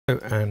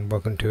And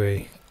welcome to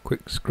a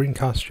quick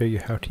screencast to show you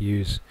how to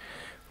use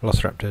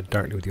VelOCRaptor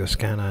directly with your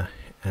scanner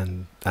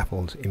and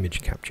Apple's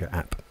image capture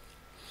app.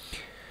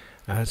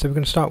 So we're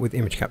going to start with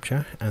image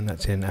capture, and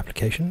that's in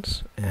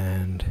Applications,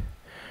 and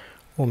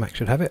all Macs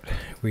should have it.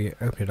 We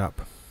open it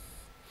up,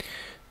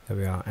 there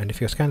we are, and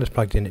if your scanner is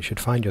plugged in, it should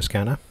find your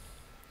scanner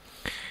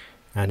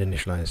and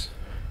initialize.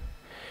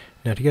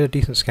 Now to get a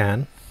decent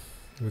scan,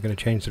 we're going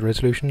to change the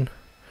resolution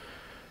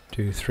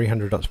to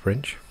 300 dots per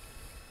inch.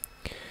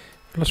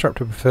 VelOCRaptor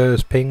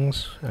prefers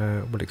pings,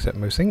 will accept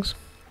most things.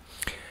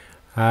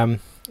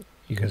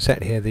 You can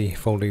set here the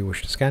folder you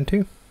wish to scan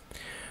to.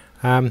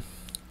 And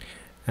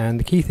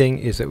the key thing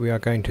is that we are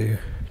going to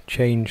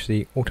change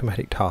the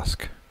automatic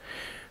task.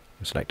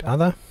 We'll select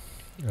Other,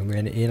 and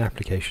then in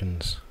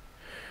Applications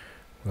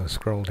we'll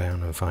scroll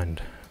down and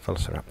find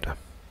VelOCRaptor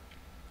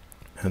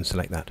and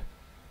select that.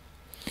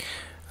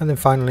 And then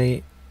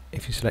finally,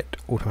 if you select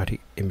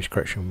Automatic Image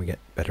Correction, we get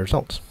better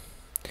results.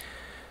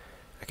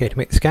 Okay, to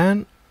make the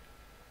scan,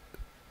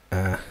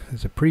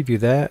 there's a preview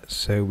there,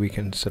 so we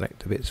can select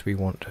the bits we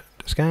want to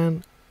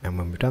scan, and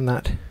when we've done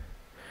that,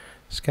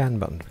 scan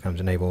button becomes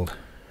enabled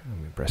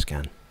and we press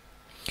scan.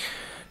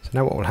 So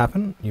now what will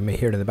happen, you may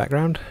hear it in the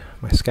background,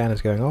 my scan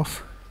is going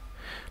off,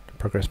 the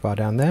progress bar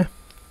down there,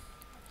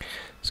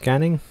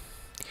 scanning,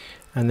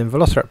 and then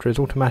VelOCRaptor is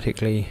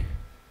automatically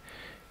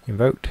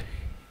invoked.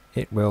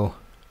 It will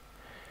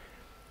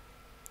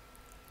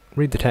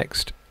read the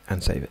text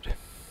and save it,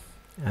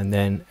 and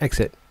then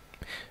exit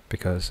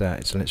because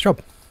it's done its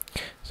job.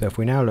 So if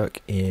we now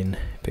look in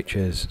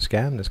Pictures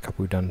Scan, there's a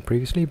couple we've done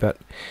previously, but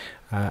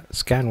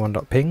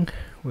scan1.ping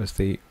was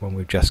the one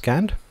we've just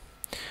scanned.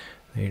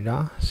 There you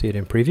are, see it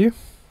in preview.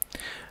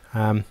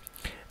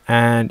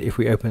 And if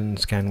we open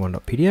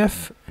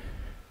scan1.pdf,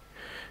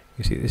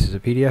 you see this is a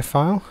PDF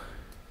file,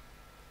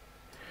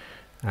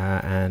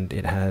 and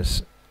it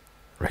has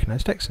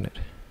recognized text in it.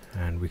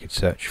 And we could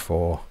search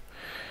for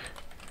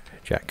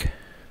Jack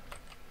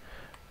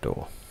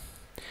Door.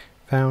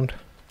 Found.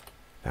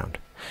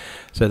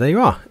 So there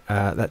you are.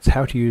 That's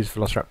how to use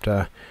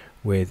VelOCRaptor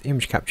with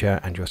image capture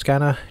and your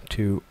scanner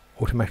to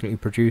automatically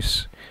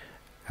produce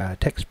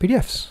text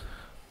PDFs.